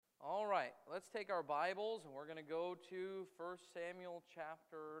right, let's take our Bibles and we're going to go to 1 Samuel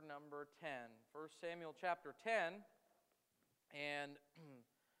chapter number 10. 1 Samuel chapter 10, and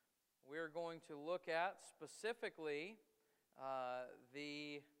we're going to look at specifically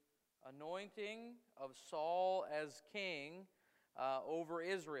the anointing of Saul as king over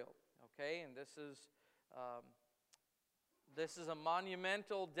Israel. Okay, and this is a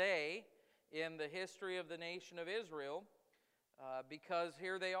monumental day in the history of the nation of Israel. Because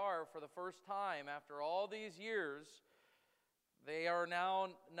here they are for the first time after all these years. They are now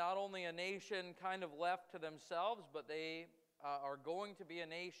not only a nation kind of left to themselves, but they are going to be a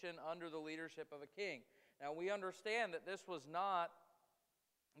nation under the leadership of a king. Now we understand that this was not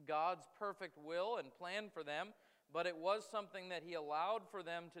God's perfect will and plan for them, but it was something that He allowed for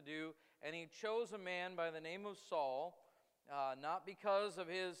them to do, and He chose a man by the name of Saul, not because of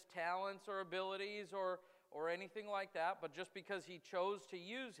his talents or abilities or anything like that, but just because He chose to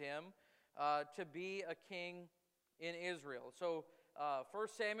use him to be a king in Israel. So 1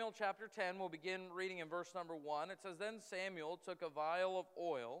 Samuel chapter 10, we'll begin reading in verse number 1. It says, "Then Samuel took a vial of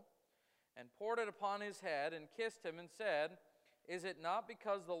oil and poured it upon his head and kissed him and said, 'Is it not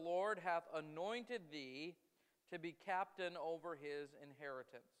because the Lord hath anointed thee to be captain over his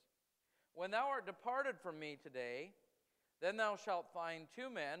inheritance? When thou art departed from me today, then thou shalt find 2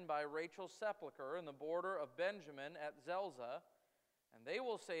 men by Rachel's sepulchre in the border of Benjamin at Zelzah, and they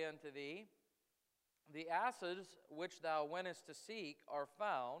will say unto thee, The asses which thou wentest to seek are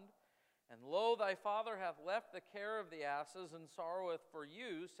found, and lo, thy father hath left the care of the asses and sorroweth for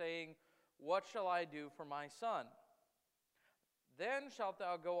you, saying, What shall I do for my son? Then shalt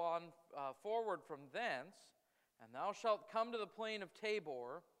thou go on forward from thence, and thou shalt come to the plain of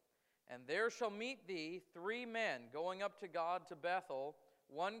Tabor, and there shall meet thee 3 men going up to God to Bethel,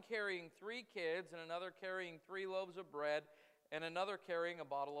 one carrying 3 kids, and another carrying 3 loaves of bread, and another carrying a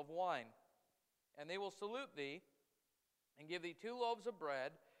bottle of wine. And they will salute thee, and give thee 2 loaves of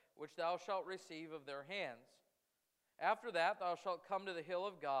bread, which thou shalt receive of their hands. After that thou shalt come to the hill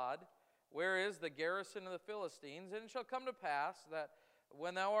of God, where is the garrison of the Philistines, and it shall come to pass that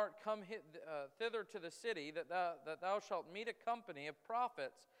when thou art come thither to the city, that thou shalt meet a company of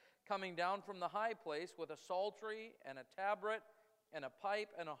prophets coming down from the high place with a psaltery and a tabret and a pipe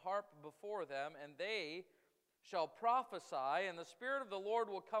and a harp before them, and they shall prophesy, and the Spirit of the Lord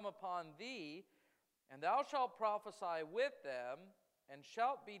will come upon thee, and thou shalt prophesy with them, and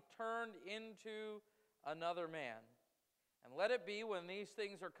shalt be turned into another man. And let it be, when these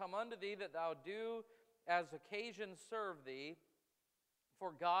things are come unto thee, that thou do as occasion serve thee,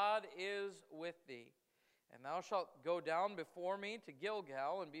 for God is with thee. And thou shalt go down before me to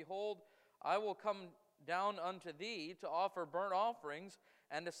Gilgal, and behold, I will come down unto thee to offer burnt offerings,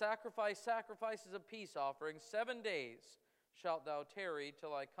 and to sacrifice sacrifices of peace offerings. 7 days shalt thou tarry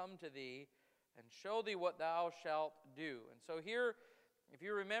till I come to thee, and show thee what thou shalt do. And so here, if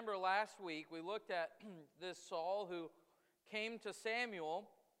you remember last week, we looked at this Saul who came to Samuel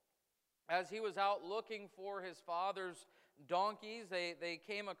as he was out looking for his father's donkeys. They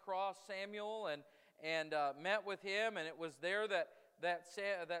came across Samuel and met with him, and it was there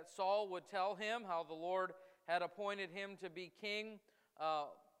that Saul would tell him how the Lord had appointed him to be king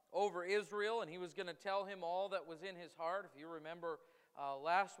over Israel, and he was going to tell him all that was in his heart. If you remember,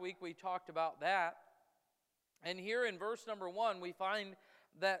 last week we talked about that. And here in verse number 1, we find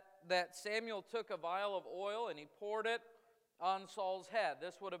that Samuel took a vial of oil and he poured it on Saul's head.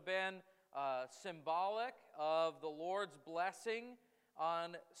 This would have been symbolic of the Lord's blessing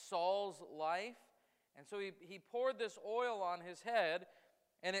on Saul's life. And so he poured this oil on his head,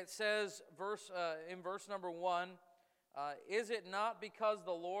 and it says in verse number 1, Is it not because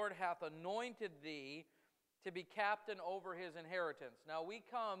the Lord hath anointed thee to be captain over his inheritance? Now we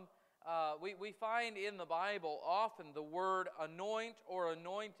find in the Bible often the word anoint or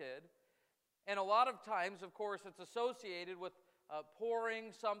anointed, and a lot of times, of course, it's associated with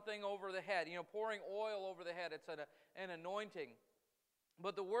pouring something over the head, pouring oil over the head. It's an anointing.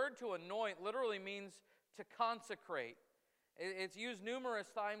 But the word to anoint literally means to consecrate. It's used numerous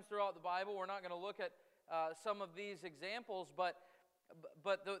times throughout the Bible. We're not going to look at some of these examples, but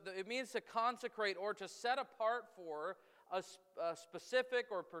it means to consecrate or to set apart for a specific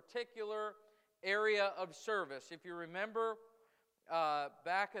or particular area of service. If you remember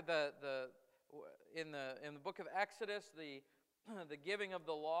back at in the book of Exodus, the giving of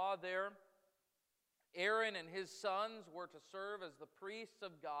the law there, Aaron and his sons were to serve as the priests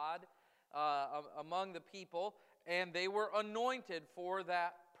of God among the people, and they were anointed for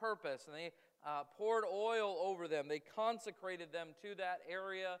that purpose, and they poured oil over them. They consecrated them to that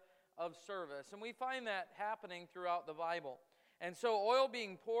area of service, and we find that happening throughout the Bible. And so oil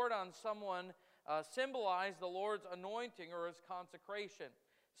being poured on someone symbolized the Lord's anointing or his consecration.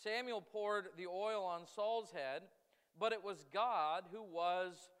 Samuel poured the oil on Saul's head, but it was God who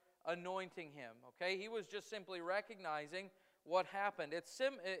was anointing him. Okay, he was just simply recognizing what happened. It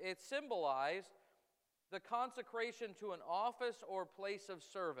symbolized the consecration to an office or place of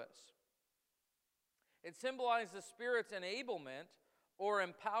service. It symbolized the Spirit's enablement or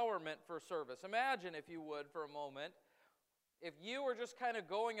empowerment for service. Imagine, if you would, for a moment, if you were just kind of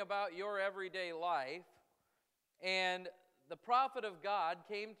going about your everyday life and the prophet of God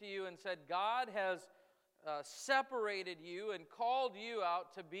came to you and said, God has separated you and called you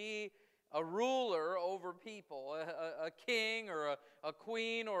out to be a ruler over people, a king or a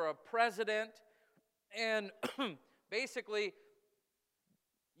queen or a president, and basically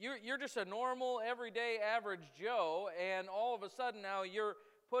you're just a normal, everyday, average Joe, and all of a sudden now you're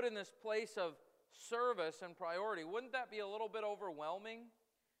put in this place of service and priority. Wouldn't that be a little bit overwhelming?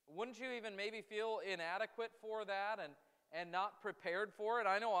 Wouldn't you even maybe feel inadequate for that and not prepared for it?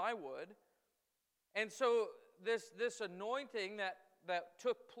 I know I would. And so this anointing that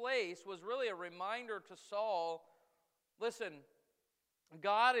took place was really a reminder to Saul, listen,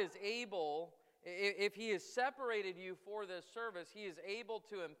 God is able, if he has separated you for this service, he is able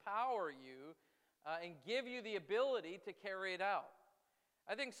to empower you and give you the ability to carry it out.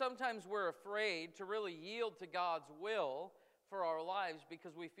 I think sometimes we're afraid to really yield to God's will for our lives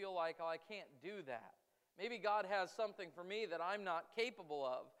because we feel like, oh, I can't do that. Maybe God has something for me that I'm not capable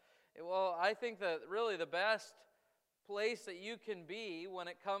of. Well, I think that really the best place that you can be when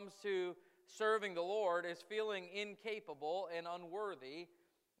it comes to serving the Lord is feeling incapable and unworthy,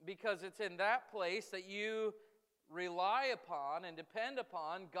 because it's in that place that you rely upon and depend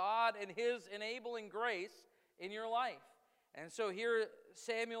upon God and his enabling grace in your life. And so here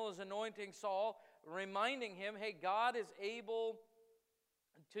Samuel is anointing Saul, reminding him, hey, God is able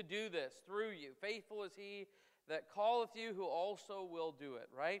to do this through you. Faithful is he that calleth you, who also will do it,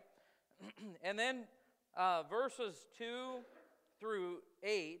 right? And then verses 2 through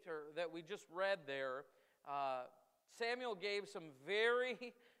 8, or that we just read there, Samuel gave some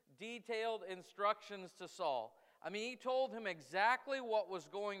very detailed instructions to Saul. I mean, he told him exactly what was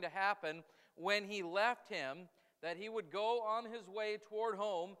going to happen when he left him, that he would go on his way toward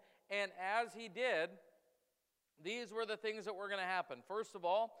home, and as he did, these were the things that were going to happen. First of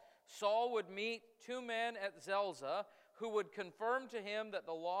all, Saul would meet two men at Zelzah who would confirm to him that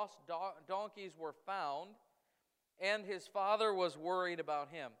the lost donkeys were found, and his father was worried about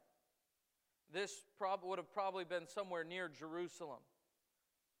him. This would have probably been somewhere near Jerusalem.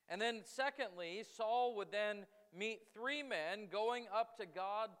 And then secondly, Saul would then meet three men going up to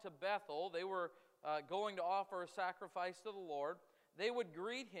God to Bethel. They were going to offer a sacrifice to the Lord. They would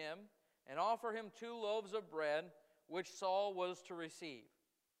greet him and offer him 2 loaves of bread, which Saul was to receive.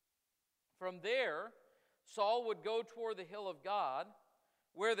 From there, Saul would go toward the hill of God.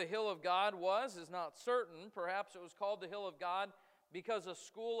 Where the hill of God was is not certain. Perhaps it was called the hill of God because a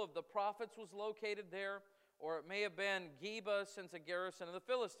school of the prophets was located there, or it may have been Geba, since a garrison of the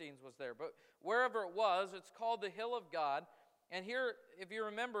Philistines was there. But wherever it was, it's called the hill of God. And here, if you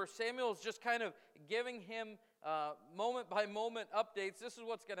remember, Samuel's just kind of giving him moment-by-moment updates. This is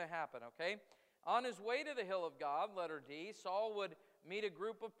what's going to happen, okay? On his way to the hill of God, letter D, Saul would meet a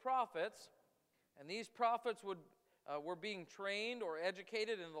group of prophets, and these prophets were being trained or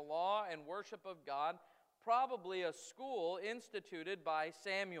educated in the law and worship of God, probably a school instituted by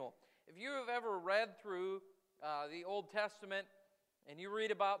Samuel. If you have ever read through the Old Testament and you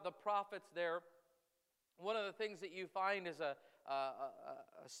read about the prophets there, one of the things that you find is a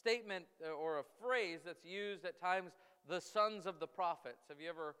statement or a phrase that's used at times, the sons of the prophets. Have you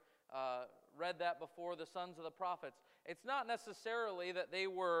ever read that before, the sons of the prophets? It's not necessarily that they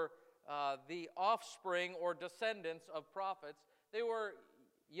were the offspring or descendants of prophets. They were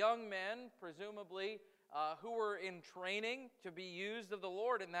young men, presumably, who were in training to be used of the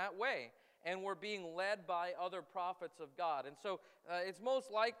Lord in that way, and were being led by other prophets of God. And so it's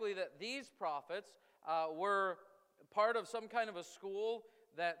most likely that these prophets were part of some kind of a school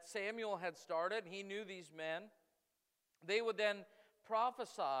that Samuel had started. He knew these men. They would then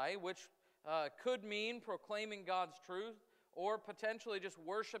prophesy, which could mean proclaiming God's truth, or potentially just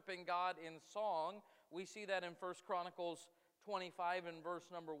worshiping God in song. We see that in 1 Chronicles 25 and verse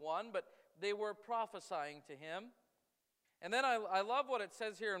number 1, but they were prophesying to him. And then I love what it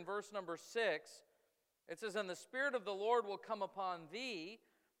says here in verse number 6. It says, "And the Spirit of the Lord will come upon thee,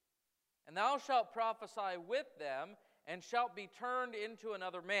 and thou shalt prophesy with them, and shalt be turned into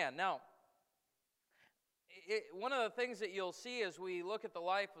another man." Now, one of the things that you'll see as we look at the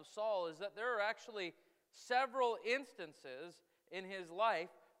life of Saul is that there are actually several instances in his life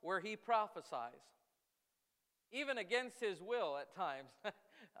where he prophesies, even against his will at times.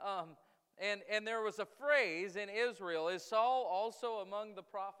 And there was a phrase in Israel, is Saul also among the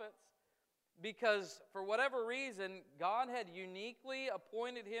prophets? Because for whatever reason, God had uniquely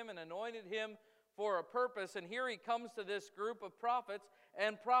appointed him and anointed him for a purpose. And here he comes to this group of prophets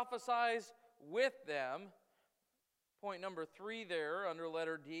and prophesies with them. Point number 3 there under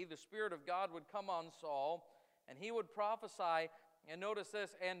letter D, the Spirit of God would come on Saul, and he would prophesy, and notice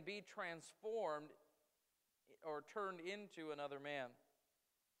this, and be transformed or turned into another man.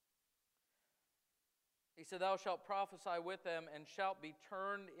 He said, thou shalt prophesy with them and shalt be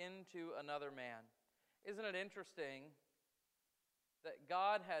turned into another man. Isn't it interesting that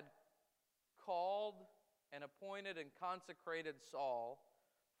God had called and appointed and consecrated Saul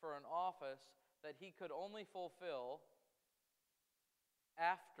for an office that he could only fulfill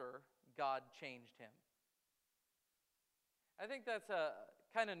after God changed him? I think that's a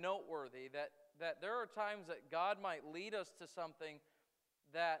kind of noteworthy that there are times that God might lead us to something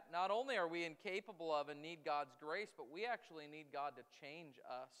that not only are we incapable of and need God's grace, but we actually need God to change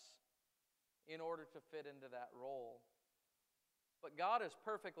us in order to fit into that role. But God is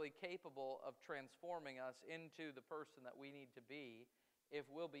perfectly capable of transforming us into the person that we need to be if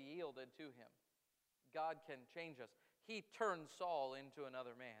we'll be yielded to Him. God can change us. He turned Saul into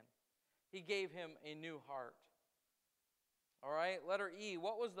another man. He gave him a new heart. All right, letter E,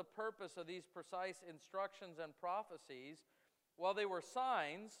 what was the purpose of these precise instructions and prophecies? Well, they were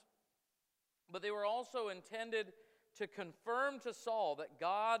signs, but they were also intended to confirm to Saul that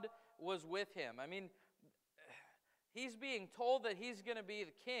God was with him. I mean, he's being told that he's going to be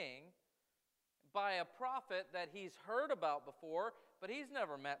the king by a prophet that he's heard about before, but he's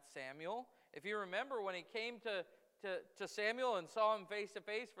never met Samuel. If you remember when he came to Samuel and saw him face to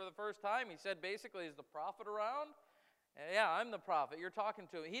face for the first time, he said basically, is the prophet around? Yeah, I'm the prophet. You're talking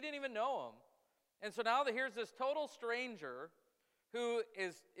to him. He didn't even know him. And so now here's this total stranger who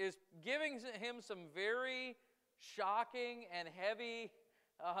is giving him some very shocking and heavy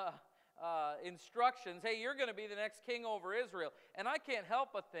instructions. Hey, you're going to be the next king over Israel. And I can't help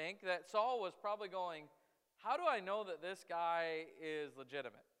but think that Saul was probably going, how do I know that this guy is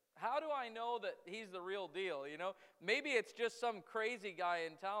legitimate? How do I know that he's the real deal, you know? Maybe it's just some crazy guy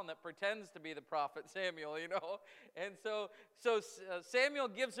in town that pretends to be the prophet Samuel, you know? And so Samuel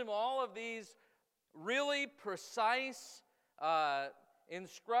gives him all of these really precise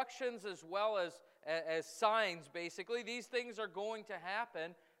instructions as well as signs, basically. These things are going to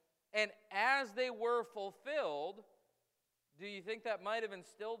happen. And as they were fulfilled, do you think that might have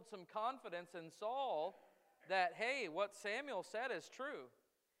instilled some confidence in Saul that, hey, what Samuel said is true?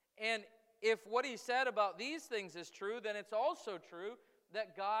 And if what he said about these things is true, then it's also true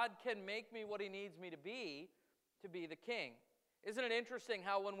that God can make me what He needs me to be the king. Isn't it interesting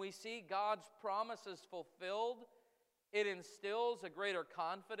how when we see God's promises fulfilled, it instills a greater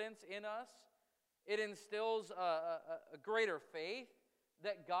confidence in us? It instills a greater faith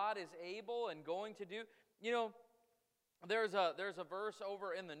that God is able and going to do. You know, there's a verse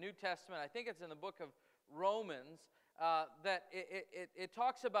over in the New Testament, I think it's in the book of Romans, that it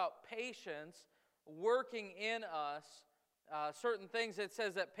talks about patience working in us certain things. It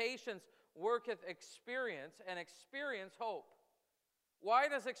says that patience worketh experience, and experience hope. Why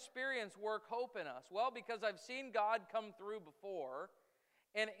does experience work hope in us? Well, because I've seen God come through before,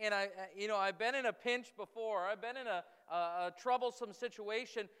 and I've been in a pinch before. I've been in a troublesome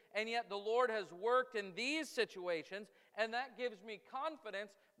situation, and yet the Lord has worked in these situations, and that gives me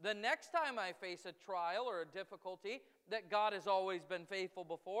confidence the next time I face a trial or a difficulty that God has always been faithful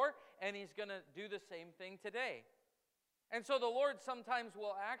before, and He's going to do the same thing today. And so the Lord sometimes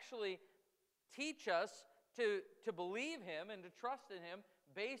will actually teach us to believe Him and to trust in Him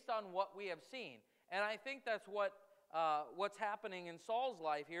based on what we have seen. And I think that's what's happening in Saul's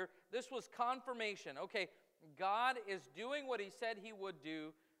life here. This was confirmation. Okay, God is doing what He said He would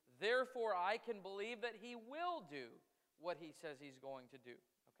do, therefore I can believe that He will do what He says He's going to do.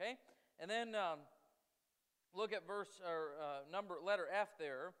 Okay? And then look at letter F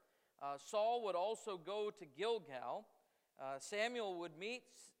there. Saul would also go to Gilgal. Samuel would meet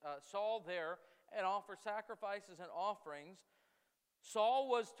Saul there and offer sacrifices and offerings. Saul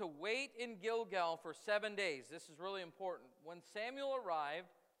was to wait in Gilgal for 7 days. This is really important. When Samuel arrived,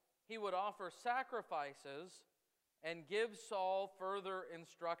 he would offer sacrifices and give Saul further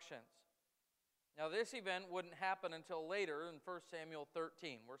instructions. Now, this event wouldn't happen until later in 1 Samuel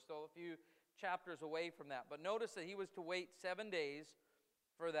 13. We're still a few chapters away from that. But notice that he was to wait 7 days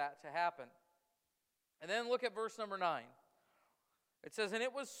for that to happen. And then look at verse number 9. It says, and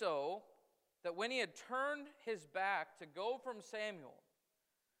it was so, that when he had turned his back to go from Samuel,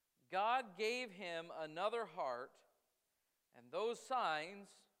 God gave him another heart, and those signs,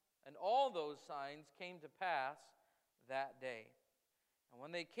 and all those signs came to pass that day. And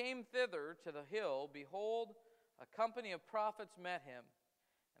when they came thither to the hill, behold, a company of prophets met him.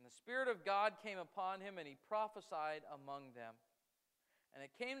 And the Spirit of God came upon him, and he prophesied among them. And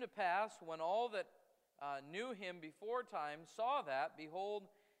it came to pass, when all that knew him before time saw that, behold,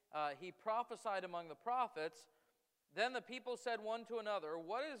 he prophesied among the prophets. Then the people said one to another,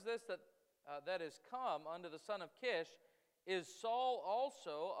 What is this that is come unto the son of Kish? Is Saul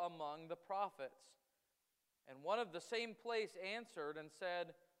also among the prophets? And one of the same place answered and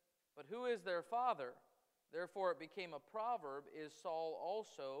said, But who is their father? Therefore it became a proverb, Is Saul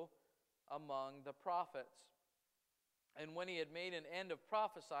also among the prophets? And when he had made an end of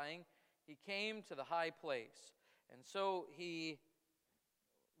prophesying, he came to the high place. And so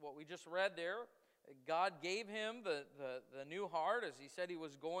what we just read there, God gave him the new heart, as he said he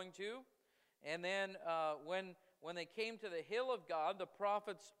was going to. And then when they came to the hill of God, the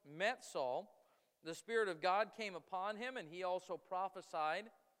prophets met Saul. The Spirit of God came upon him, and he also prophesied.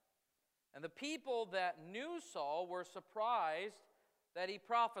 And the people that knew Saul were surprised that he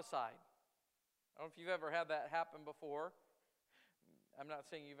prophesied. I don't know if you've ever had that happen before. I'm not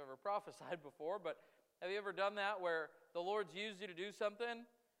saying you've ever prophesied before, but have you ever done that where the Lord's used you to do something,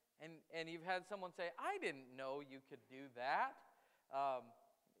 and you've had someone say, I didn't know you could do that.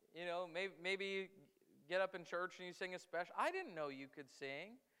 Maybe you get up in church and you sing a special. I didn't know you could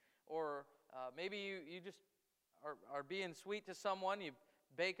sing. Or maybe you just are being sweet to someone. You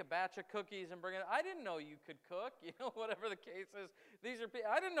bake a batch of cookies and bring it. I didn't know you could cook. Whatever the case is.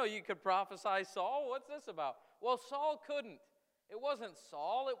 I didn't know you could prophesy, Saul. What's this about? Well, Saul couldn't. It wasn't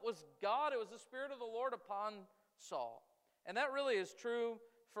Saul. It was God. It was the Spirit of the Lord upon Saul. And that really is true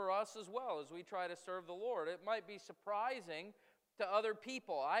for us as well as we try to serve the Lord. It might be surprising to other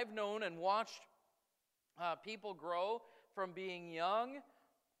people. I've known and watched people grow from being young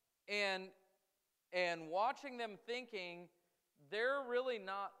and watching them thinking they're really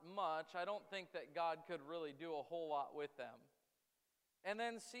not much. I don't think that God could really do a whole lot with them. And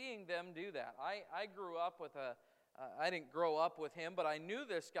then seeing them do that. I grew up with I didn't grow up with him, but I knew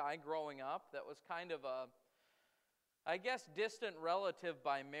this guy growing up that was kind of I guess, distant relative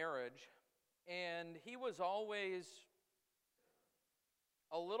by marriage. And he was always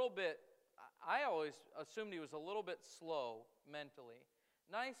a little bit, I always assumed he was a little bit slow mentally.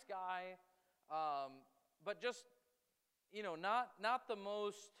 Nice guy, but just, not the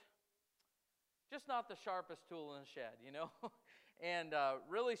most, just not the sharpest tool in the shed, and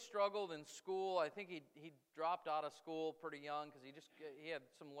really struggled in school. I think he dropped out of school pretty young because he had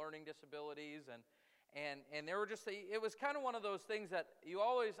some learning disabilities, and they were just, it was kind of one of those things that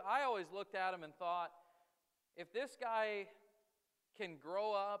I always looked at him and thought, if this guy can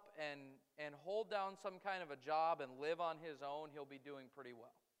grow up and hold down some kind of a job and live on his own, he'll be doing pretty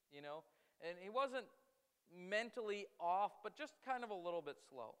well, And he wasn't mentally off, but just kind of a little bit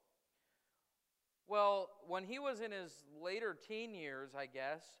slow. Well, when he was in his later teen years, I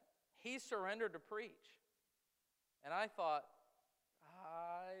guess, he surrendered to preach. And I thought,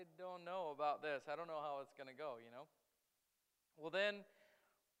 I don't know about this. I don't know how it's going to go, Well, then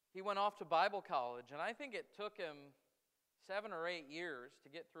he went off to Bible college, and I think it took him 7 or 8 years to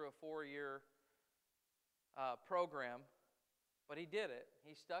get through a 4-year program, but he did it.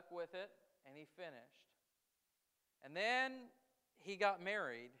 He stuck with it, and he finished. And then he got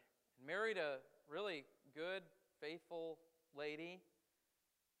married a really good, faithful lady.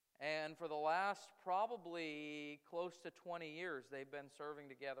 And for the last probably close to 20 years, they've been serving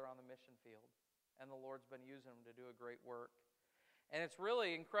together on the mission field. And the Lord's been using them to do a great work. And it's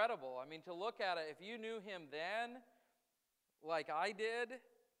really incredible. I mean, to look at it, if you knew him then, like I did,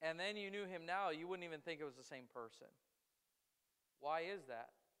 and then you knew him now, you wouldn't even think it was the same person. Why is that?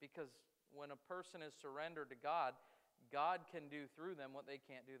 Because when a person is surrendered to God, God can do through them what they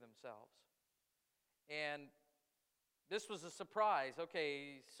can't do themselves. And this was a surprise.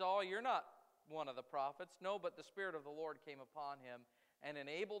 Okay, Saul, you're not one of the prophets. No, but the Spirit of the Lord came upon him and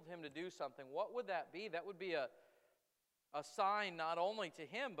enabled him to do something. What would that be? That would be a sign not only to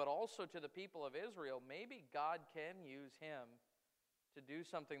him, but also to the people of Israel. Maybe God can use him to do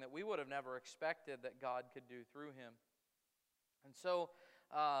something that we would have never expected that God could do through him. And so,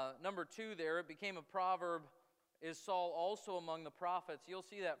 number 2 there, it became a proverb, is Saul also among the prophets? You'll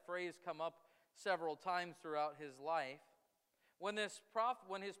see that phrase come up several times throughout his life. When his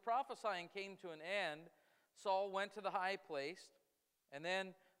prophesying came to an end, Saul went to the high place. And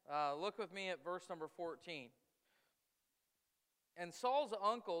then look with me at verse number 14. And Saul's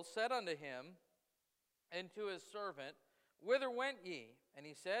uncle said unto him and to his servant, Whither went ye? And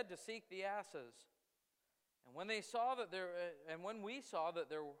he said, To seek the asses. And when they saw that when we saw that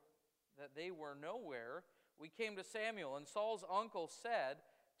they were nowhere, we came to Samuel. And Saul's uncle said,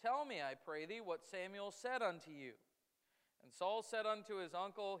 Tell me, I pray thee, what Samuel said unto you. And Saul said unto his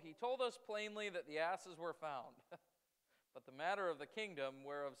uncle, He told us plainly that the asses were found. But the matter of the kingdom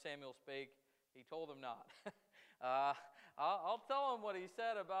whereof Samuel spake, he told him not. I'll tell him what he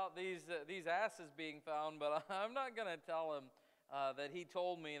said about these asses being found, but I'm not going to tell him that he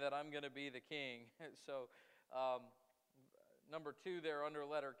told me that I'm going to be the king. So, number 2 there under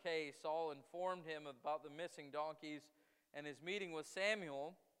letter K, Saul informed him about the missing donkeys and his meeting with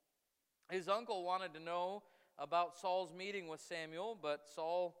Samuel. His uncle wanted to know about Saul's meeting with Samuel, but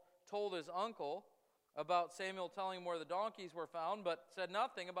Saul told his uncle about Samuel telling him where the donkeys were found, but said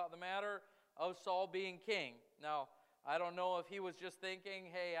nothing about the matter of Saul being king. Now, I don't know if he was just thinking,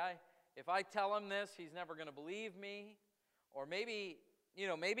 hey, if I tell him this, he's never going to believe me. Or maybe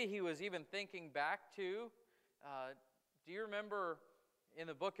he was even thinking back to, do you remember in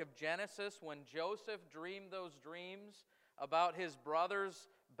the book of Genesis when Joseph dreamed those dreams about his brothers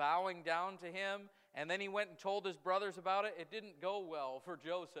bowing down to him, and then he went and told his brothers about it? It didn't go well for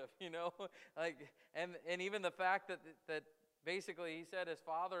Joseph, and even the fact that basically he said his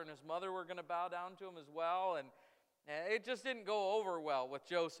father and his mother were going to bow down to him as well, and it just didn't go over well with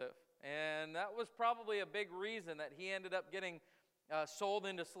Joseph. And that was probably a big reason that he ended up getting sold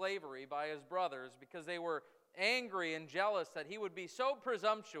into slavery by his brothers, because they were angry and jealous that he would be so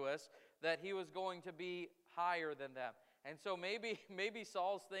presumptuous that he was going to be higher than them. And so maybe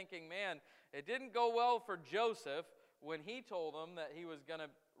Saul's thinking, man, it didn't go well for Joseph when he told them that he was going to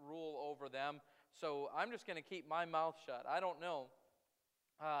rule over them, so I'm just going to keep my mouth shut. I don't know.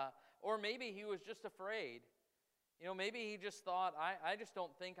 Or maybe he was just afraid. Maybe he just thought, I just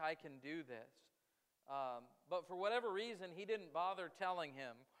don't think I can do this. But for whatever reason, he didn't bother telling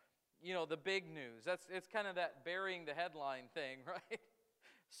him, the big news. It's kind of that burying the headline thing, right?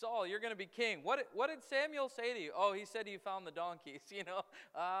 Saul, you're going to be king. What did Samuel say to you? Oh, he said you found the donkeys,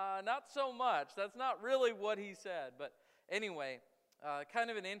 Not so much. That's not really what he said. But anyway,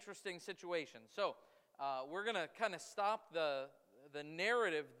 kind of an interesting situation. So we're going to kind of stop the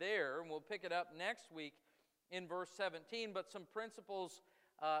narrative there, and we'll pick it up next week in verse 17. But some principles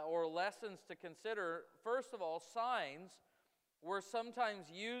or lessons to consider. First of all, signs were sometimes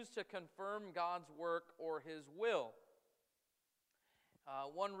used to confirm God's work or His will.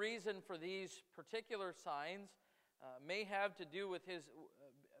 One reason for these particular signs may have to do with this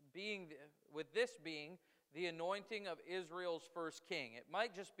being the anointing of Israel's first king. It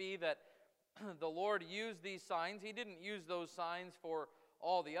might just be that the Lord used these signs. He didn't use those signs for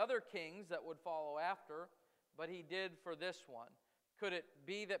all the other kings that would follow after, but He did for this one. Could it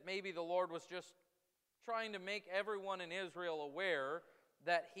be that maybe the Lord was just trying to make everyone in Israel aware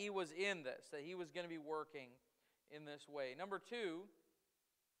that He was in this, that He was going to be working in this way? Number 2,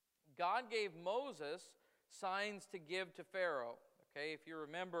 God gave Moses signs to give to Pharaoh. Okay, if you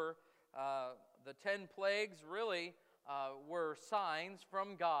remember, the 10 plagues really were signs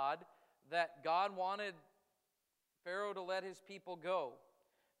from God that God wanted Pharaoh to let his people go.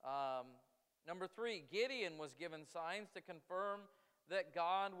 Number 3, Gideon was given signs to confirm that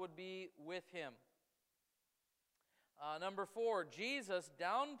God would be with him. Number 4, Jesus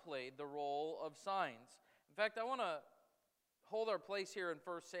downplayed the role of signs. In fact, I want to hold our place here in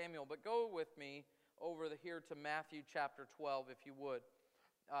 1 Samuel, but go with me over here to Matthew chapter 12, if you would.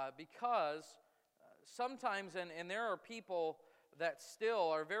 Because sometimes, and there are people that still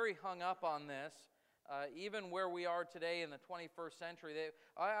are very hung up on this, even where we are today in the 21st century.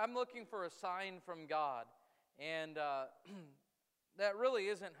 I'm looking for a sign from God. And that really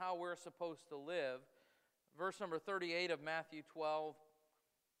isn't how we're supposed to live. Verse number 38 of Matthew 12,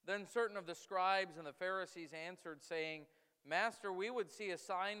 Then certain of the scribes and the Pharisees answered, saying, Master, we would see a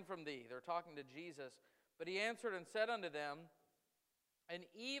sign from thee. They're talking to Jesus. But he answered and said unto them, An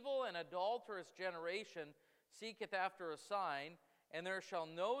evil and adulterous generation seeketh after a sign, and there shall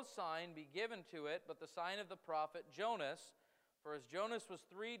no sign be given to it but the sign of the prophet Jonas. For as Jonas was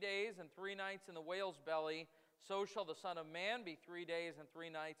 3 days and 3 nights in the whale's belly, so shall the Son of Man be 3 days and 3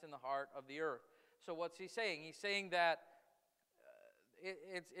 nights in the heart of the earth. So what's he saying? He's saying that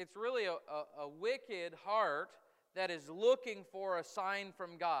it's really a wicked heart that is looking for a sign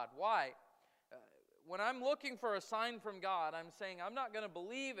from God. Why? When I'm looking for a sign from God, I'm saying I'm not going to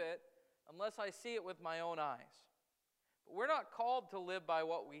believe it unless I see it with my own eyes. But we're not called to live by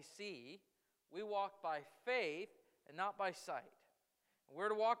what we see. We walk by faith and not by sight. We're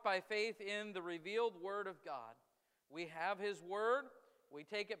to walk by faith in the revealed Word of God. We have His Word, we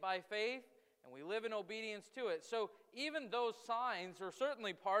take it by faith, and we live in obedience to it. So even those signs are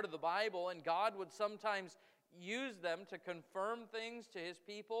certainly part of the Bible, and God would sometimes use them to confirm things to His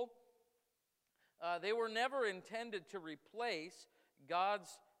people. They were never intended to replace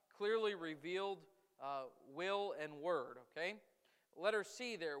God's clearly revealed will and word, okay? Letter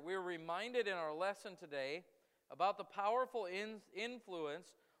C there, we're reminded in our lesson today about the powerful influence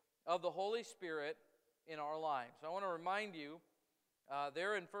of the Holy Spirit in our lives. I want to remind you,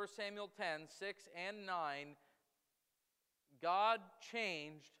 there in 1 Samuel 10, 6 and 9, God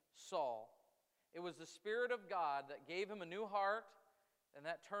changed Saul. It was the Spirit of God that gave him a new heart, and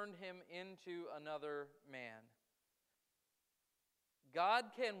that turned him into another man. God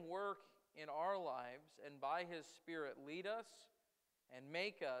can work in our lives and by His Spirit lead us and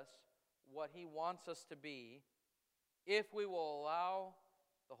make us what He wants us to be if we will allow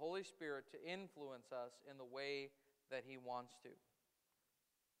the Holy Spirit to influence us in the way that He wants to.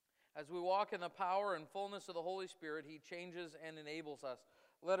 As we walk in the power and fullness of the Holy Spirit, He changes and enables us.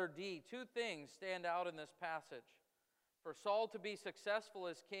 Letter D, two things stand out in this passage. For Saul to be successful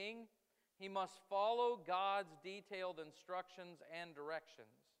as king, he must follow God's detailed instructions and directions.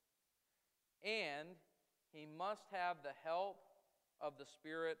 And he must have the help of the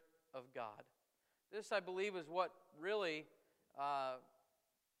Spirit of God. This, I believe, is what really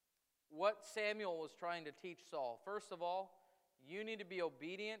what Samuel was trying to teach Saul. First of all, you need to be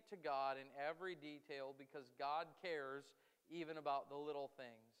obedient to God in every detail because God cares even about the little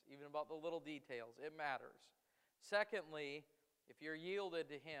things, even about the little details. It matters. Secondly, if you're yielded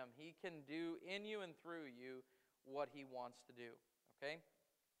to Him, He can do in you and through you what He wants to do. Okay?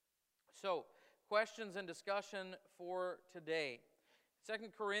 So, questions and discussion for today. 2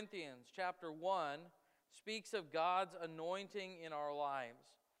 Corinthians chapter 1 speaks of God's anointing in our lives.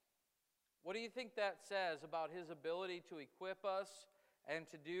 What do you think that says about His ability to equip us and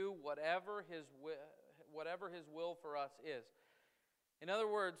to do whatever His will for us is? In other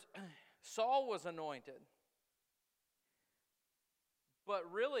words, Saul was anointed. But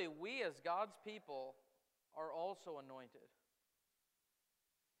really, we as God's people are also anointed.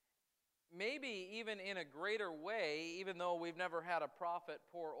 Maybe even in a greater way, even though we've never had a prophet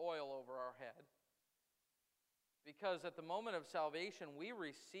pour oil over our head. Because at the moment of salvation, we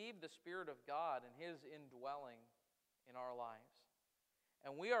receive the Spirit of God and His indwelling in our lives.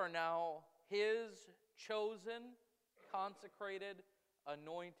 And we are now His chosen, consecrated,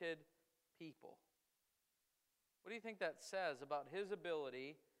 anointed people. What do you think that says about His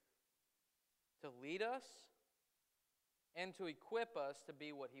ability to lead us and to equip us to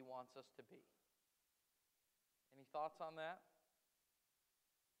be what He wants us to be? Any thoughts on that?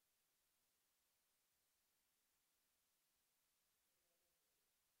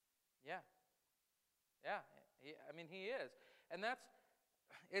 Yeah. I mean, He is. And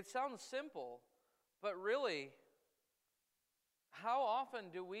it sounds simple, but really, how often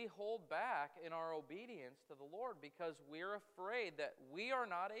do we hold back in our obedience to the Lord because we're afraid that we are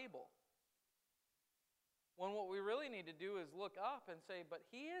not able? When what we really need to do is look up and say, but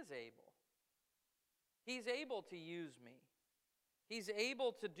He is able. He's able to use me. He's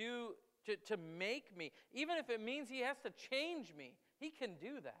able to make me. Even if it means He has to change me, He can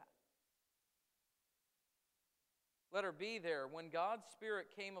do that. Letter B there, when God's Spirit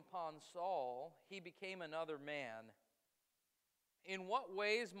came upon Saul, he became another man. In what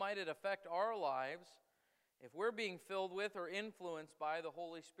ways might it affect our lives if we're being filled with or influenced by the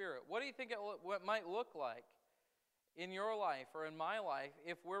Holy Spirit? What do you think what might look like in your life or in my life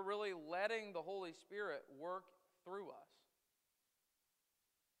if we're really letting the Holy Spirit work through us?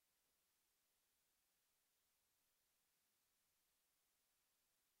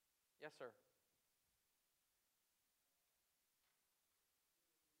 Yes, sir.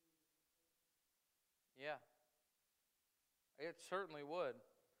 Yeah, it certainly would.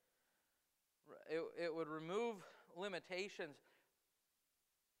 It would remove limitations.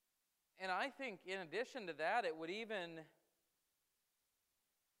 And I think in addition to that, it would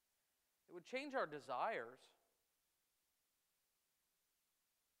change our desires.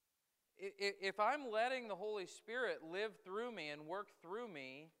 If I'm letting the Holy Spirit live through me and work through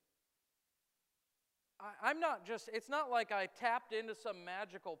me, it's not like I tapped into some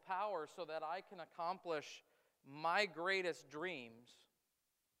magical power so that I can accomplish my greatest dreams.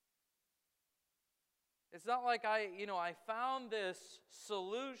 It's not like I found this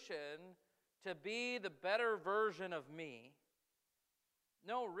solution to be the better version of me.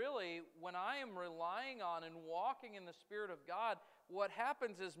 No, really, when I am relying on and walking in the Spirit of God, what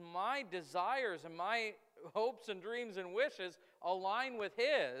happens is my desires and my hopes and dreams and wishes align with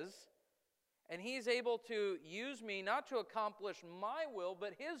His. And He's able to use me not to accomplish my will,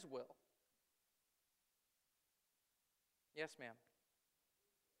 but His will. Yes, ma'am.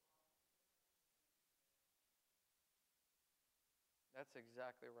 That's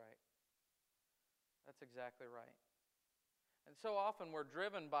exactly right. That's exactly right. And so often we're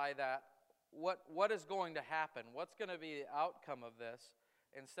driven by that, what is going to happen? What's going to be the outcome of this?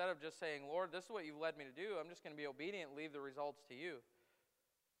 Instead of just saying, Lord, this is what you've led me to do. I'm just going to be obedient and leave the results to you.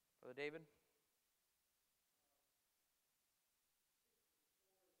 Brother David?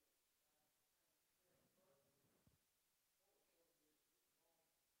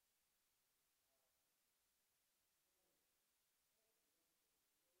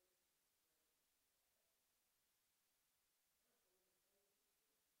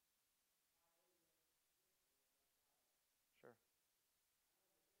 Sure.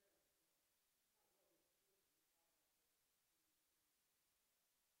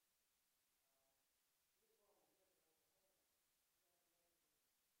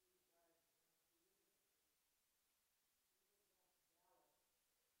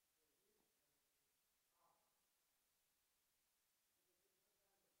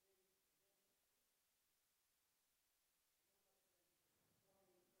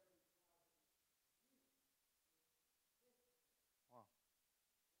 Wow.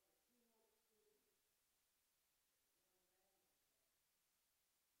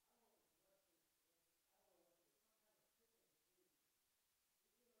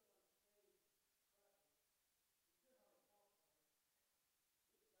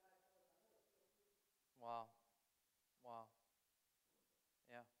 Wow. Wow.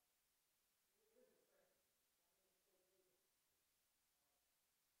 Yeah.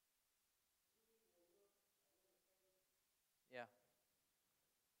 Yeah.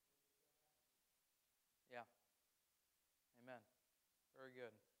 Yeah. Amen. Very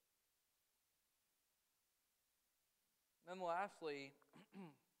good. Then lastly,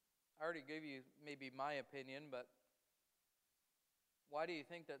 I already gave you maybe my opinion, but why do you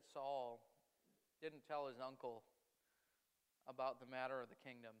think that Saul didn't tell his uncle about the matter of the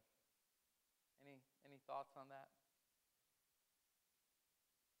kingdom? Any thoughts on that?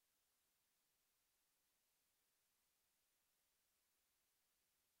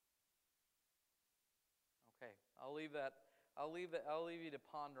 Okay, I'll leave you to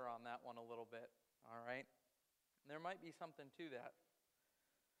ponder on that one a little bit. All right, there might be something to that.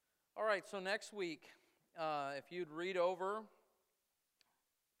 All right, so next week, if you'd read over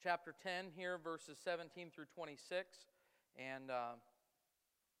chapter 10 here, verses 17 through 26, and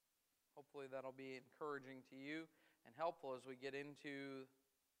hopefully that'll be encouraging to you and helpful as we get into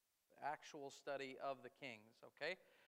the actual study of the Kings. Okay,